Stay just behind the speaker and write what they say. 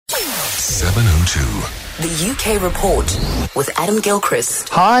702. The UK Report with Adam Gilchrist.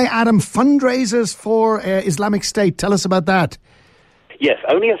 Hi, Adam. Fundraisers for Islamic State. Tell us about that. Yes,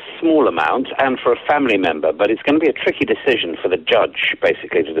 only a small amount and for a family member, but it's going to be a tricky decision for the judge,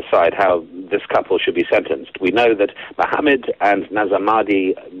 basically, to decide how this couple should be sentenced. We know that Mohammed and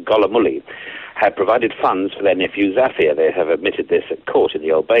Nazimabee Golamaully had provided funds for their nephew Zafirr. They have admitted this at court in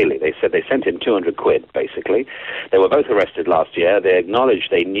the Old Bailey. They said they sent him 200 quid, basically. They were both arrested last year. They acknowledged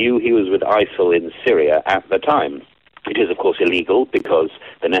they knew he was with ISIL in Syria at the time. It is, of course, illegal because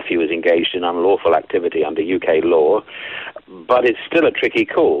the nephew is engaged in unlawful activity under UK law, but it's still a tricky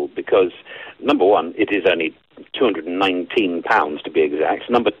call because, number one, it is only £219 to be exact.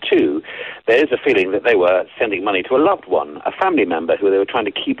 Number two, there is a feeling that they were sending money to a loved one, a family member who they were trying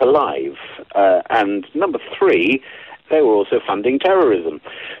to keep alive. And number three, they were also funding terrorism.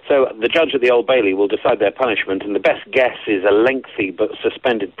 So the judge at the Old Bailey will decide their punishment, and the best guess is a lengthy but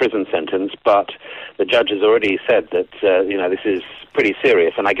suspended prison sentence, but the judge has already said that, this is pretty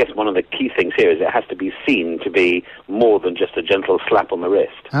serious, and I guess one of the key things here is it has to be seen to be more than just a gentle slap on the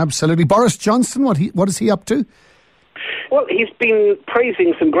wrist. Absolutely. Boris Johnson, what is he up to? Well, he's been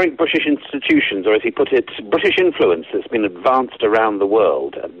praising some great British institutions, or as he put it, British influence that's been advanced around the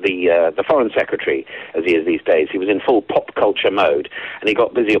world. The Foreign Secretary, as he is these days, he was in full pop culture mode, and he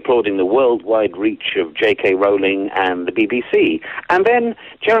got busy applauding the worldwide reach of J.K. Rowling and the BBC. And then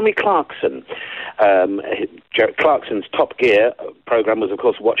Jeremy Clarkson. Clarkson's Top Gear programme was, of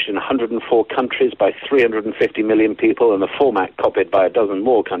course, watched in 104 countries by 350 million people, and the format copied by a dozen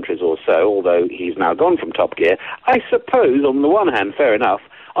more countries or so, although he's now gone from Top Gear. I suppose, on the one hand, fair enough.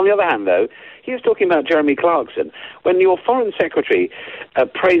 On the other hand, though, he was talking about Jeremy Clarkson. When your Foreign Secretary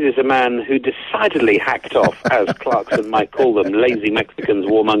praises a man who decidedly hacked off, as Clarkson might call them, lazy Mexicans,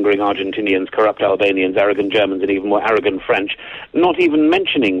 warmongering Argentinians, corrupt Albanians, arrogant Germans, and even more arrogant French, not even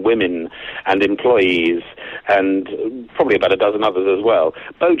mentioning women and employees, and probably about a dozen others as well.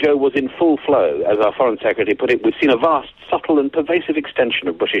 Bojo was in full flow, as our Foreign Secretary put it. We've seen a vast, subtle and pervasive extension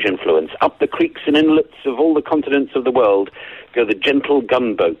of British influence. Up the creeks and inlets of all the continents of the world go the gentle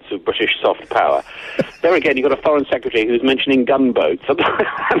gunboats of British soft power. There again, you've got a Foreign Secretary who's mentioning gunboats.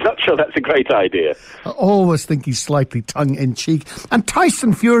 I'm not sure that's a great idea. I always think he's slightly tongue-in-cheek. And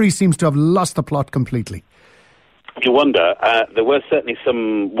Tyson Fury seems to have lost the plot completely. You wonder. There were certainly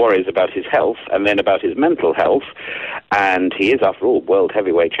some worries about his health and then about his mental health. And he is, after all, world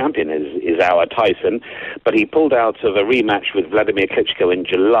heavyweight champion, is our Tyson. But he pulled out of a rematch with Vladimir Klitschko in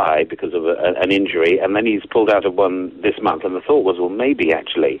July because of an injury. And then he's pulled out of one this month. And the thought was, well, maybe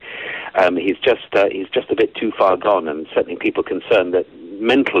actually he's just a bit too far gone. And certainly people concerned that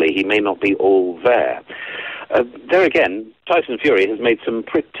mentally he may not be all there. There again, Tyson Fury has made some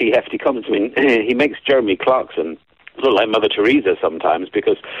pretty hefty comments. I mean, he makes Jeremy Clarkson look like Mother Teresa sometimes,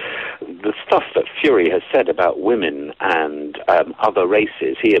 because the stuff that Fury has said about women and other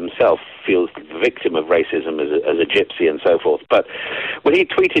races, he himself feels the victim of racism as a gypsy and so forth. But when he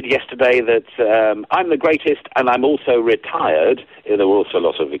tweeted yesterday that I'm the greatest and I'm also retired, there were also a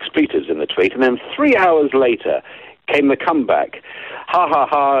lot of expletives in the tweet, and then 3 hours later came the comeback. Ha ha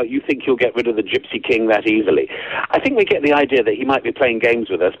ha, you think you'll get rid of the Gypsy King that easily. I think we get the idea that he might be playing games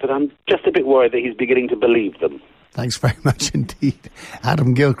with us, but I'm just a bit worried that he's beginning to believe them. Thanks very much indeed.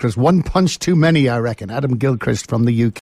 Adam Gilchrist. One punch too many, I reckon. Adam Gilchrist from the UK.